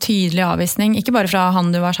er en så tydelig avvisning, ikke bare fra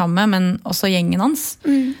han du var sammen med, men også gjengen hans.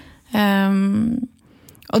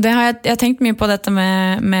 Og det har jeg tenkt mye på dette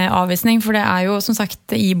med avvisning, for det er jo som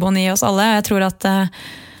sagt iboende i oss alle. Jeg tror at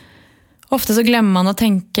ofte så glemmer man å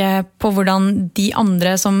tenke på hvordan de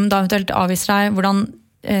andre som da eventuelt avviser deg, hvordan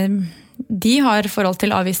de har forhold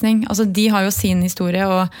til avvisning. Altså de har jo sin historie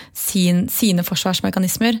og sine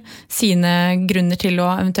forsvarsmekanismer, sine grunner til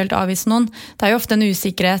å eventuelt avvise noen. Det er jo ofte en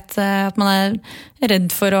usikkerhet, at man er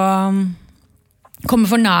redd for å komme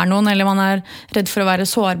for nær noen, eller man er redd for å være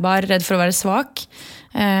sårbar, redd for å være svak.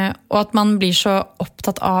 Og at man blir så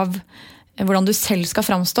opptatt av hvordan du selv skal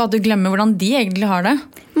framstå, at du glemmer hvordan de egentlig har det.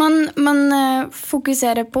 Man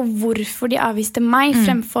fokuserer på hvorfor de avviste meg,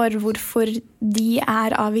 fremfor hvorfor de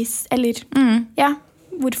er avvist, eller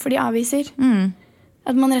hvorfor de avviser.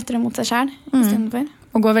 At man retter det mot seg selv, i stedet for.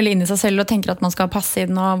 Og går veldig inn i seg selv og tenker at man skal passe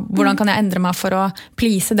inn, og hvordan kan jeg endre meg for å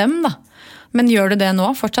please dem da? Men gjør du det nå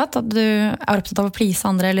fortsatt, at du er opptatt av å please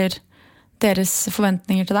andre, eller deres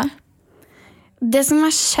forventninger til deg? Det som har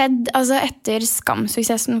skjedd etter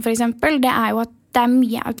Skam-suksessen, for eksempel, det er jo at det er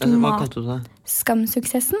mye Hva kalte du det?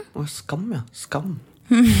 Skam-suksessen. Skam, ja. Skam.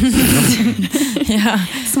 Ja.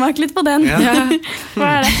 Smak litt på den. Ja. Hva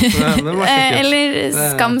er det? Eller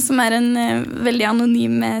Skam, som er en veldig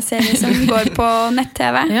anonym serie som går på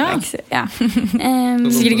nett-tv. Ja.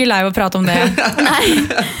 Sikkert ikke lei å prate om det.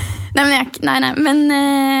 Nei, men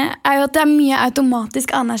er jo at det er mye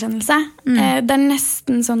automatisk anerkjennelse. Det er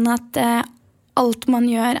nesten sånn at alt man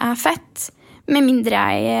gjør er fett, med mindre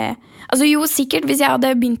jeg... jo, sikkert, hvis jeg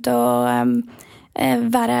hadde begynt å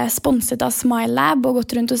være sponset av Smile Lab og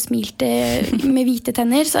gått rundt og smilt med hvite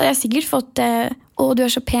tenner, så hadde jeg sikkert fått du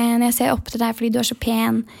er så pen, jeg ser opp til deg fordi du er så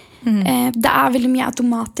pen. Det er veldig mye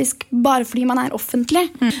automatisk, bare fordi man er offentlig.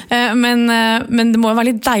 Men det må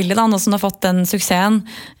være litt deilig da, nå som du har fått den suksessen.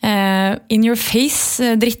 In your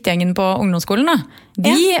face, drittgjengen på ungdomsskolen da.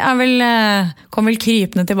 De er vel, kom vel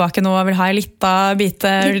krypende tilbake nå og vil ha en liten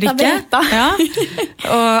bite, Ulrikke. Ja.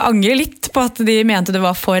 Og angre litt på at de mente du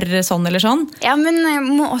var for sånn eller sånn. Ja, men jeg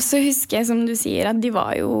må også huske, som du sier, at de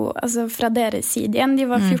var jo fra deres side igjen. De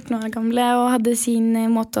var 14 år gamle og hadde sin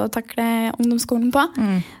måte å takle ungdomsskolen på.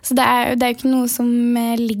 Så det er jo ikke noe som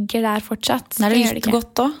ligger der fortsatt. Er det litt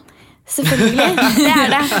godt også? Selvfølgelig, det er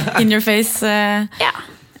det. In your face.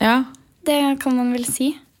 Ja. Det kan man vel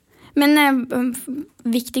si. Men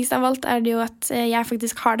viktigst av alt er det jo at jeg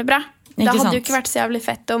faktisk har det bra. Det hadde jo ikke vært så jævlig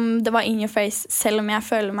fett om det var in your face, selv om jeg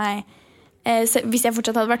føler meg... hvis jeg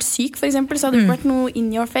fortsatt hadde vært syk, for eksempel, så hadde det ikke vært noe in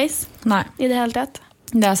your face. Nei. I det hele tatt.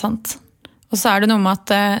 Det er sant. Og så er det noe med at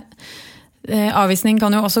avvisning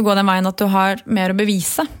kan jo også gå den veien at du har mer å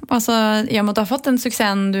bevise. Altså, i og med at du har fått den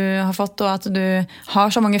suksessen du har fått, og at du har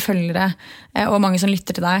så mange følgere, og mange som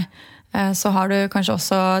lytter til deg, så har du kanskje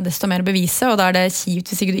også desto mer å bevise, og da er det kjipt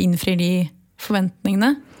hvis ikke du innfrir de forventningene.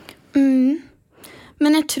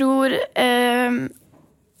 Men jeg tror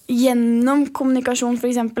gjennom kommunikasjon for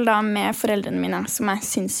eksempel da, med foreldrene mine, som er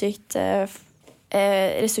sinnssykt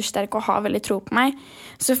ressurssterke og har veldig tro på meg,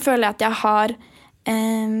 så føler jeg at jeg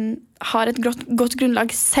har et godt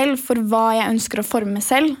grunnlag selv for hva jeg ønsker å forme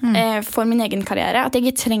selv, for min egen karriere. At jeg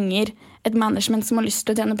ikke trenger et management som har lyst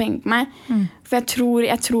til å tjene penger på meg. For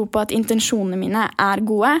jeg tror på at intensjonene mine er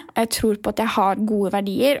gode, jeg tror på at jeg har gode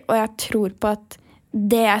verdier, og jeg tror på at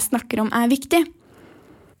det jeg snakker om er viktig.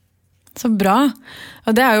 Så bra.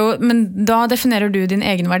 Og det er jo, men da definerer du din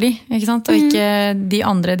egen verdi, ikke sant? Og ikke de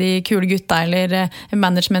andre, de kule gutta, eller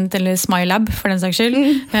management, eller Smile Lab, for den saks skyld.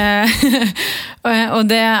 Og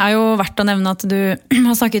det er jo verdt å nevne at du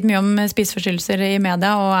har snakket mye om spiseforstyrrelser i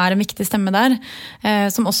media, og er en viktig stemme der,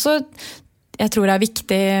 som også, jeg tror er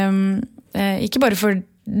viktig, ikke bare for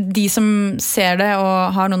de som ser det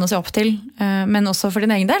og har noen å se opp til, men også for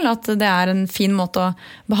din egen del, at det en fin måte å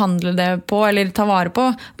behandle det på, eller ta vare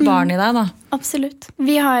på barn i deg da. Absolutt.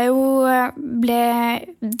 Vi har jo det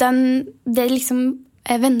liksom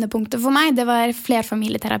vendepunktet for meg, det var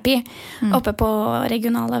flerfamilieterapi oppe på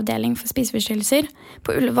regional avdeling for spiseforstyrrelser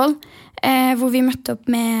på Ullevål, hvor vi møtte opp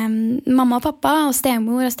med mamma og pappa og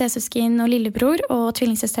stemor og stesøsken og lillebror og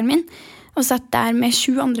tvillingsøsteren min, og satt der med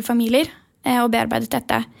 7 andre familier og bearbeidet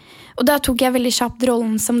dette. Og da tok jeg veldig kjapt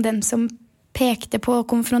rollen som den som pekte på og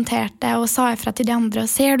konfronterte og sa ifra til de andre, og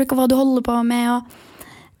ser du ikke hva du holder på med, og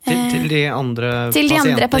til de andre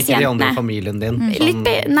pasientene, ikke de andre i familien din?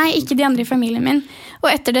 Nei, ikke de andre i familien min. Og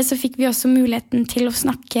etter det så fikk vi også muligheten til å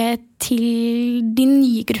snakke til de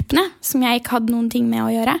nye gruppene, som jeg ikke hadde noen ting med å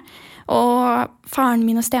gjøre. Og faren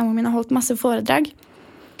min og stemoren min har holdt masse foredrag.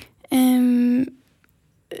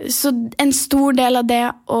 Så en stor del av det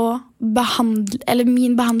å behandle, eller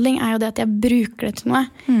min behandling jo det at jeg bruker det til noe.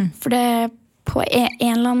 For det, på en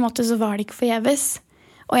eller annen måte så var det ikke forgjeves.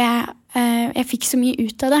 Og jeg fikk så mye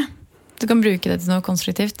ut av det. Du kan bruke det til noe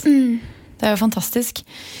konstruktivt. Det jo fantastisk.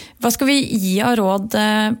 Hva skal vi gi av råd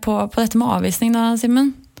på dette med avvisning da,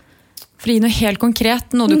 Simen? For å gi noe helt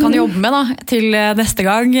konkret, noe du kan jobbe med da, til neste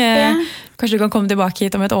gang. Kanskje du kan komme tilbake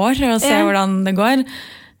hit om et år og se hvordan det går.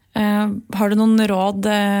 Har du noen råd,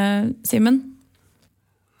 Simen?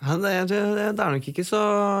 Ja, det nok ikke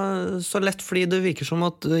så lett, fordi det virker som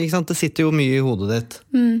at ikke sant, det sitter jo mye i hodet ditt,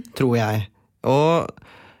 tror jeg. Og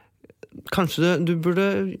kanskje du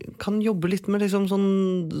kan jobbe litt med liksom sånn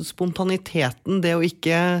spontaniteten, det å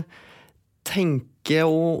ikke tenke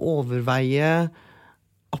og overveie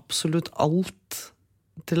absolutt alt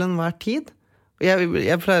til enhver tid.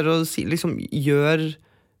 Jeg pleier å si, liksom, gjør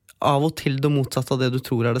av og til det motsatte av det du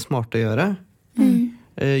tror det smarte å gjøre.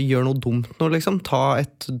 Gjør noe dumt nå, liksom. Ta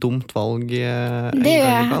et dumt valg. Det gjør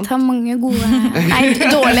jeg. Ta mange gode... Nei,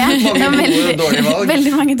 dårlige.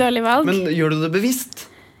 Veldig mange dårlige valg. Men gjør du det bevisst?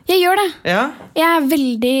 Jeg gjør det. Ja? Jeg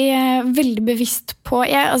veldig, veldig bevisst på...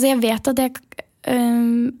 Jeg vet at jeg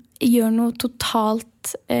gjør noe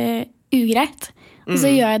totalt ugreit. Og så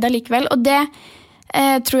gjør jeg det likevel. Og det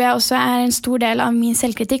tror jeg også en stor del av min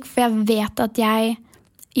selvkritikk, for jeg vet at jeg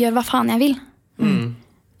gjør hva faen jeg vil.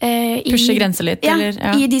 Pushe grenser litt, eller?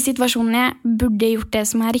 Ja, i de situasjonene jeg burde gjort det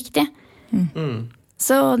som riktig.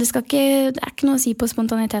 Så det ikke noe å si på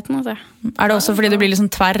spontaniteten. Altså. Det også fordi du blir liksom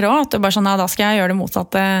tverr også? At du bare sånn, da skal jeg gjøre det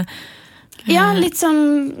motsatte? Ja, litt sånn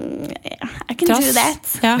I can do that.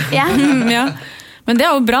 Ja. Men det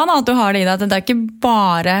jo bra da, at du har det i deg, at det ikke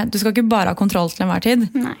bare, du skal ikke bare ha kontroll til enhver tid.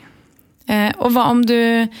 Nei. Og hva om du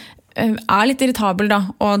litt irritabel da,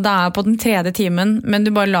 og det på den 3. timen, men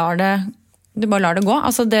du bare lar det gå.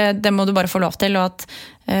 Altså det må du bare få lov til, og at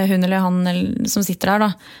hun eller han som sitter her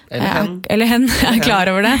da, eller hen klar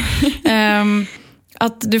over det.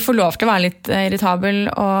 At du får lov til å være litt irritabel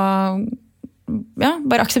og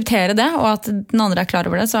bare akseptere det, og at den andre klar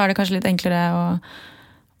over det, så det kanskje litt enklere å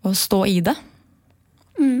stå i det.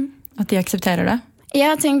 At de aksepterer det. Jeg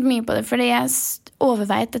har tenkt mye på det, fordi jeg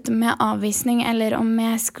overveiet dette med avvisning, eller om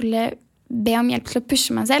jeg skulle be om hjelp til å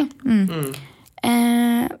pushe meg selv.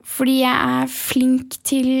 Fordi jeg flink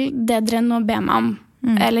til det dere nå ber meg om,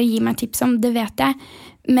 eller gir meg tips om, det vet jeg.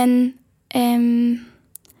 Men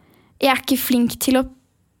jeg ikke flink til å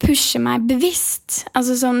pushe meg bevisst.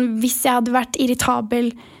 Altså sånn, hvis jeg hadde vært irritabel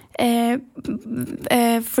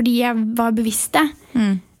fordi jeg var bevisst det,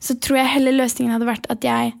 så tror jeg heller løsningen hadde vært at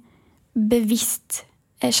jeg bevisst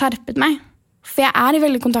skjerpet meg. For jeg i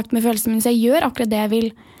veldig kontakt med følelsene mine, så jeg gjør akkurat det jeg vil,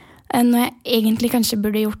 når jeg egentlig kanskje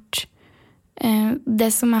burde gjort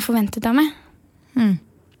det som forventet av meg.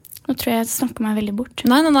 Nå tror jeg snakker meg veldig bort.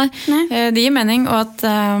 Nei. Det gir mening, og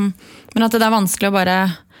men at det vanskelig å bare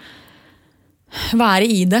være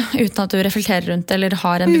i det, uten at du reflekterer rundt det, eller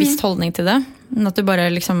har en bevisst holdning til det. Men at du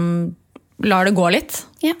bare liksom lar det gå litt.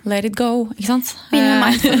 Let it go, ikke sant? Begynne med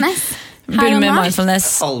mindfulness. Begynne med mindfulness.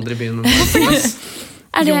 Aldri begynne med mindfulness.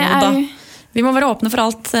 Vi må være åpne for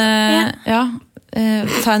alt.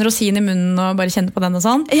 Ta en rosin i munnen og bare kjenne på den og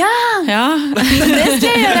sånn. Ja. Det skal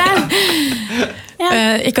jeg gjøre.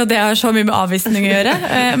 Ikke at det har så mye med avvisning å gjøre,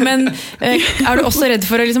 men du også redd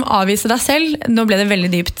for å liksom avvise deg selv? Nå ble det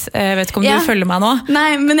veldig dypt. Jeg vet ikke om du følger meg nå.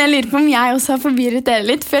 Nei, men jeg lurer på om jeg også har forvirret det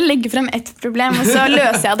litt, for jeg legger frem et problem, og så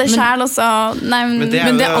løser jeg det selv, og så... Nei, men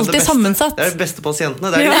det alltid sammensatt. Det de beste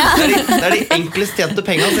pasientene. Det de enklest tjente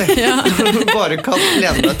pengene. Du bare kan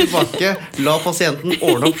lene deg tilbake, la pasienten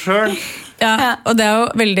ordne opp selv. Ja, og det jo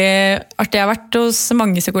veldig artig. Jeg har vært hos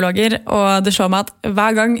mange psykologer, og det slår meg at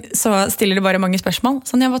hver gang så stiller de bare mange spørsmål.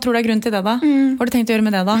 Sånn, hva tror du grunnen til det da? Hva har du tenkt å gjøre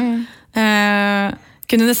med det da?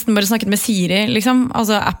 kunne nesten bare snakket med Siri, liksom.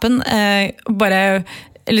 Altså appen,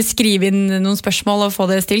 eller skrive inn noen spørsmål og få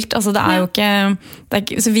det stilt. Altså det er jo ikke,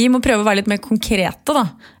 så vi må prøve å være litt mer konkrete da,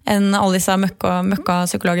 enn alle disse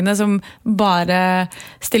møkka-psykologene som bare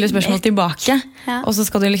stiller spørsmål tilbake, og så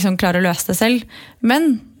skal du liksom klare å løse det selv.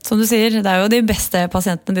 Men, som du sier, det er jo de beste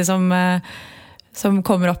pasientene, de som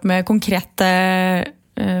kommer opp med konkrete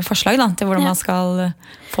forslag da, til hvordan man skal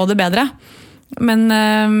få det bedre. Men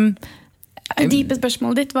det dype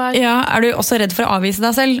spørsmålet ditt var... Ja, er du også redd for å avvise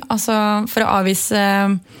deg selv? Altså for å avvise,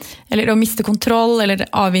 eller å miste kontroll, eller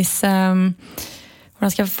avvise,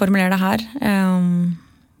 hvordan skal jeg formulere det her?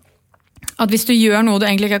 At hvis du gjør noe du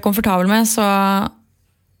egentlig ikke er komfortabel med,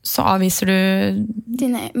 så avviser du...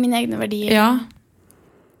 Mine egne verdier. Ja.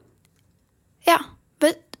 Ja,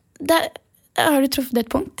 der har du truffet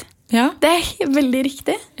et punkt. Ja. Det er veldig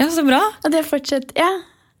riktig. Ja, så bra. Og det fortsetter,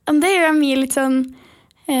 det gjør jeg mye litt sånn,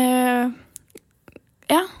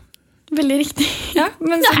 veldig riktig. Ja,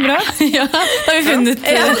 men så bra. Ja, da har vi funnet svaret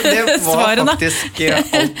da. Det var faktisk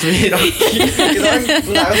alt vi rakk i dag.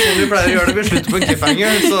 Men det er jo sånn vi pleier å gjøre det, vi slutter på en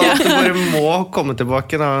cliffhanger, så at du bare må komme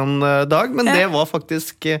tilbake en annen dag. Men det var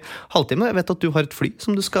faktisk halvtime. Jeg vet at du har et fly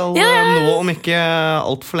som du skal nå om ikke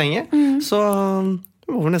alt for lenge. Så...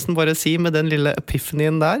 Jeg må nesten bare si med den lille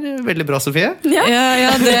epiphanien der. Veldig bra, Sofie. Ja,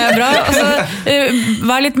 det er bra.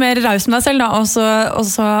 Vær litt mer raus med deg selv, da, og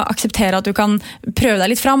så akseptere at du kan prøve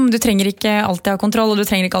deg litt fram. Du trenger ikke alltid ha kontroll, og du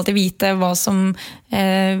trenger ikke alltid vite hva som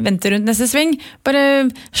venter rundt neste sving.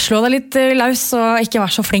 Bare slå deg litt løs, og ikke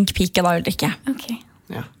vær så flink pike da, Ulrikke. Ok.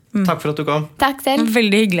 Ja. Takk for at du kom. Takk selv.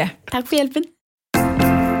 Veldig hyggelig. Takk for hjelpen.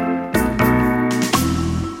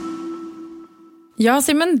 Ja,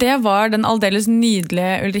 Simen, det var den aldeles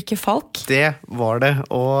nydelige Ulrikke Falk. Det var det,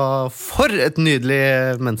 og for et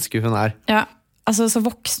nydelig menneske hun er. Ja, altså så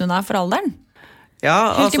voksen hun er for alderen. Ja,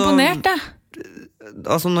 helt imponert, det.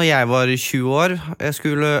 Altså, når jeg var 20 år, jeg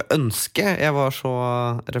skulle ønske jeg var så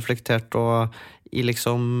reflektert og i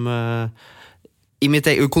liksom... I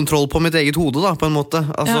kontroll på mitt eget hode da, på en måte.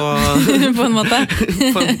 Altså, på en måte.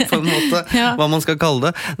 på en måte, hva man skal kalle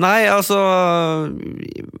det. Nei, altså,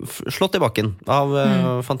 slått i bakken av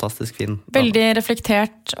fantastisk fin. Veldig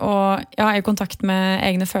reflektert og i kontakt med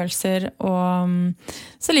egne følelser. Og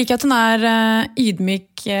så liker jeg at hun er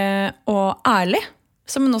ydmyk og ærlig.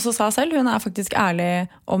 Som hun også sa selv, hun er faktisk ærlig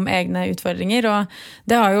om egne utfordringer, og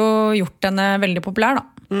det har jo gjort henne veldig populær da.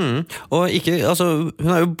 Og ikke, altså,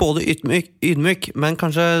 hun er jo både ydmyk, men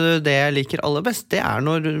kanskje det jeg liker aller best, det er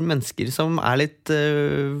når mennesker som er litt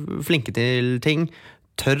flinke til ting,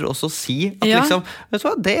 tør også si at liksom, vet du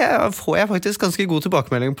hva, det får jeg faktisk ganske god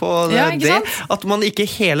tilbakemelding på. At man ikke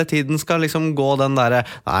hele tiden skal liksom gå den der,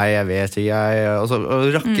 nei, jeg vet ikke,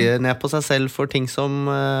 og rakke ned på seg selv for ting som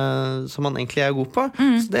man egentlig er god på.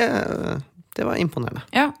 Så det var imponerende.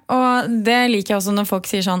 Ja, og det liker jeg også når folk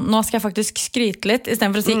sier sånn, nå skal jeg faktisk skryte litt, i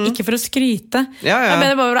stedet for å si ikke for å skryte. Det er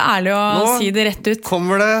bedre bare å være ærlig og si det rett ut.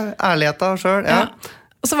 Kommer det ærligheten selv,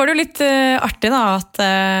 Og så var det jo litt artig da, at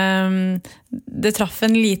det traff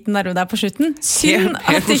en liten nerve der på slutten. Synd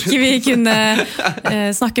at ikke vi kunne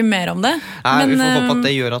snakke mer om det. Nei, vi får håpe at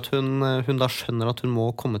det gjør at hun da skjønner at hun må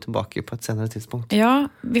komme tilbake på et senere tidspunkt.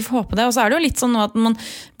 Ja, vi får håpe det. Og så er det jo litt sånn at man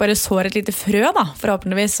bare sår et lite frø da,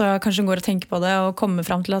 forhåpentligvis, og kanskje hun går og tenker på det og kommer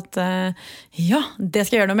frem til at det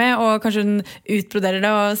skal jeg gjøre noe med, og kanskje hun utbroderer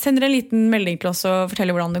det og sender en liten melding til oss og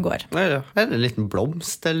forteller hvordan det går. Eller en liten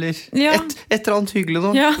blomst, eller et eller annet hyggelig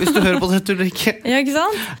nå, hvis du hører på dette, Ulrikke. Ja, ikke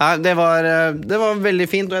sant? Nei, det var veldig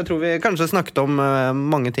fint, og jeg tror vi kanskje snakket om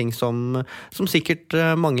mange ting som sikkert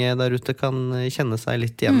mange der ute kan kjenne seg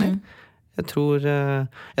litt igjen i. Jeg tror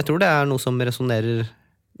det er noe som resonerer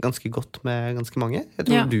ganske godt med ganske mange. Jeg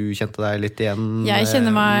tror du kjente deg litt igjen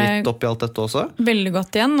litt opp i alt dette også. Veldig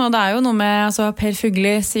godt igjen, og det er jo noe med, altså Per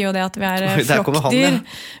Fugli sier jo det at vi er flokkdyr.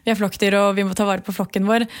 Vi er flokkdyr, og vi må ta vare på flokken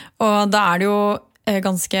vår, og da er det jo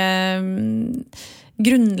ganske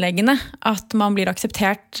grunnleggende at man blir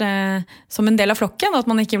akseptert som en del av flokken, og at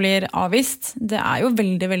man ikke blir avvist. Det er jo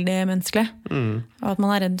veldig, veldig menneskelig. Og at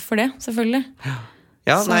man er redd for det, selvfølgelig.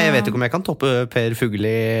 Ja, nei, jeg vet ikke om jeg kan toppe Per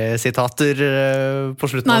Fugli-sitater på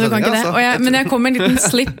slutten av sendingen. Nei, du kan ikke det. Men jeg kom med en liten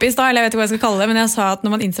slip i stad, eller jeg vet ikke hva jeg skal kalle det, men jeg sa at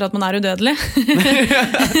når man innser at man er udødelig.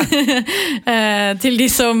 Til de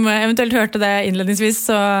som eventuelt hørte det innledningsvis,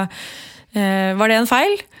 så var det en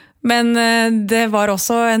feil. Men det var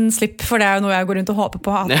også en slipp, for det er jo noe jeg går rundt og håper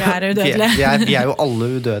på, at vi er udødelige. Vi er jo alle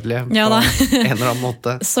udødelige på en eller annen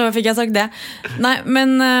måte. Så fikk jeg sagt det. Nei,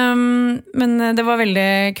 men det var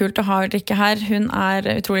veldig kult å ha Ulrikke her. Hun er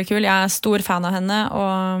utrolig kul. Jeg er stor fan av henne,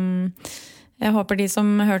 og jeg håper de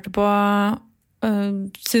som hørte på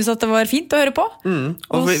synes at det var fint å høre på.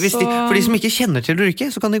 Og for de som ikke kjenner til Ulrikke,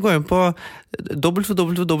 så kan de gå inn på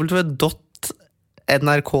www.nrk.no,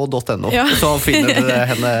 så finner du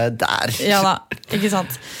henne der. Ja da, ikke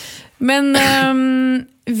sant. Men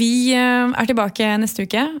vi er tilbake neste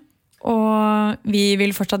uke, og vi vil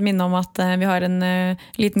fortsatt minne om at vi har en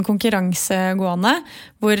liten konkurranse gående,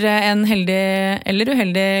 hvor en heldig eller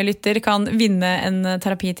uheldig lytter kan vinne en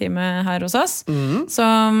terapitime her hos oss. Så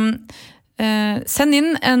send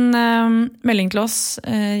inn en melding til oss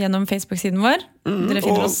gjennom Facebook-siden vår. Dere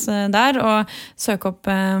finner oss der, og søk opp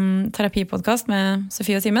terapipodcast med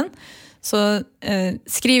Sofie og Simen. Så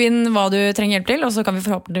skriv inn hva du trenger hjelp til, og så kan vi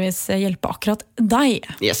forhåpentligvis hjelpe akkurat deg.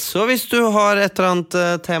 Yes, så hvis du har et eller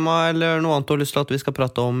annet tema eller noe annet du har lyst til at vi skal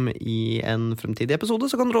prate om i en fremtidig episode,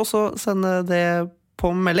 så kan du også sende det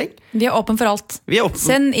på melding. Vi er åpen for alt.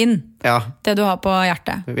 Send inn det du har på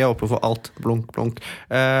hjertet. Vi er åpen for alt. Blunk, blunk.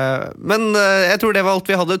 Men jeg tror det var alt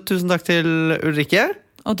vi hadde. Tusen takk til Ulrikke.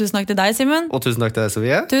 Og tusen takk til deg, Simen. Og tusen takk til deg,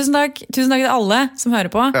 Sofie. Tusen takk til alle som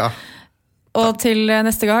hører på. Og til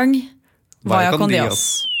neste gang, Vaya con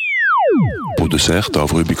Dios. Produsert av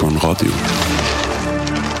Rubicon Radio.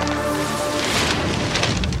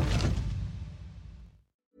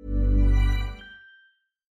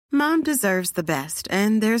 Mom deserves the best,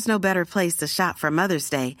 and there's no better place to shop for Mother's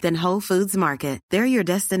Day than Whole Foods Market. They're your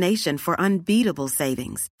destination for unbeatable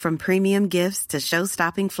savings, from premium gifts to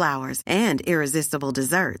show-stopping flowers and irresistible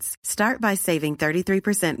desserts. Start by saving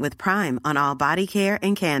 33% with Prime on all body care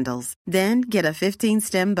and candles. Then get a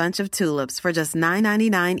 15-stem bunch of tulips for just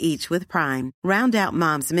 $9.99 each with Prime. Round out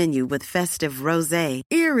Mom's menu with festive rosé,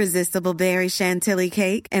 irresistible berry chantilly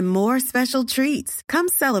cake, and more special treats. Come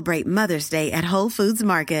celebrate Mother's Day at Whole Foods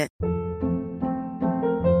Market.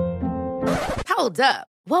 Hold up.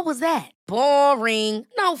 What was that? Boring.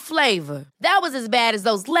 No flavor. That was as bad as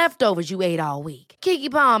those leftovers you ate all week. Keke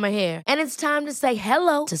Palmer here, and it's time to say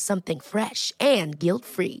hello to something fresh and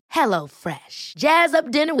guilt-free. Hello Fresh. Jazz up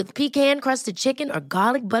dinner with pecan-crusted chicken or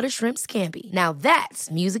garlic butter shrimp scampi. Now that's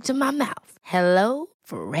music to my mouth. Hello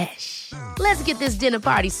Fresh. Let's get this dinner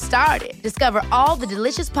party started. Discover all the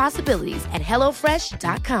delicious possibilities at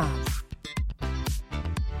HelloFresh.com.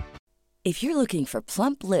 If you're looking for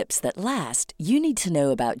plump lips that last, you need to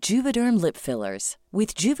know about Juvederm lip fillers.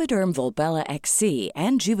 With Juvederm Volbella XC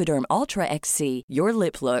and Juvederm Ultra XC, your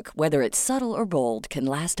lip look, whether it's subtle or bold, can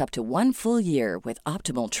last up to 1 full year with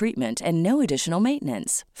optimal treatment and no additional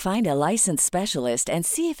maintenance. Find a licensed specialist and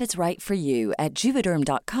see if it's right for you at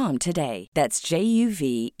Juvederm.com today. That's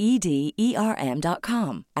JUVEDERM.com.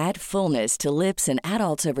 Add fullness to lips in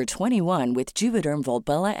adults over 21 with Juvederm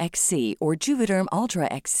Volbella XC or Juvederm Ultra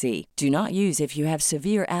XC. Do not use if you have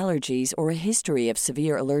severe allergies or a history of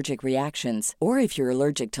severe allergic reactions, or if you're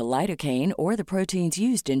allergic to lidocaine or the proteins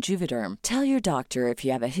used in Juvederm. Tell your doctor if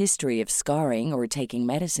you have a history of scarring or taking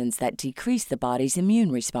medicines that decrease the body's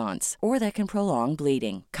immune response or that can prolong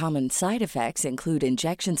bleeding. Common side effects include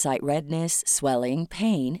injection site redness, swelling,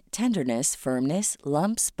 pain, tenderness, firmness,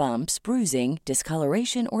 lumps, bumps, bruising,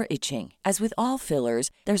 discoloration, or itching. As with all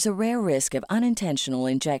fillers, there's a rare risk of unintentional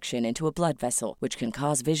injection into a blood vessel, which can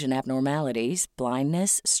cause vision abnormalities,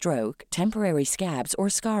 blindness, stroke, temporary scabs, or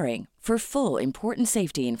scarring. For full, important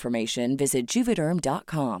safety information, visit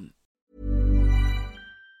Juvederm.com.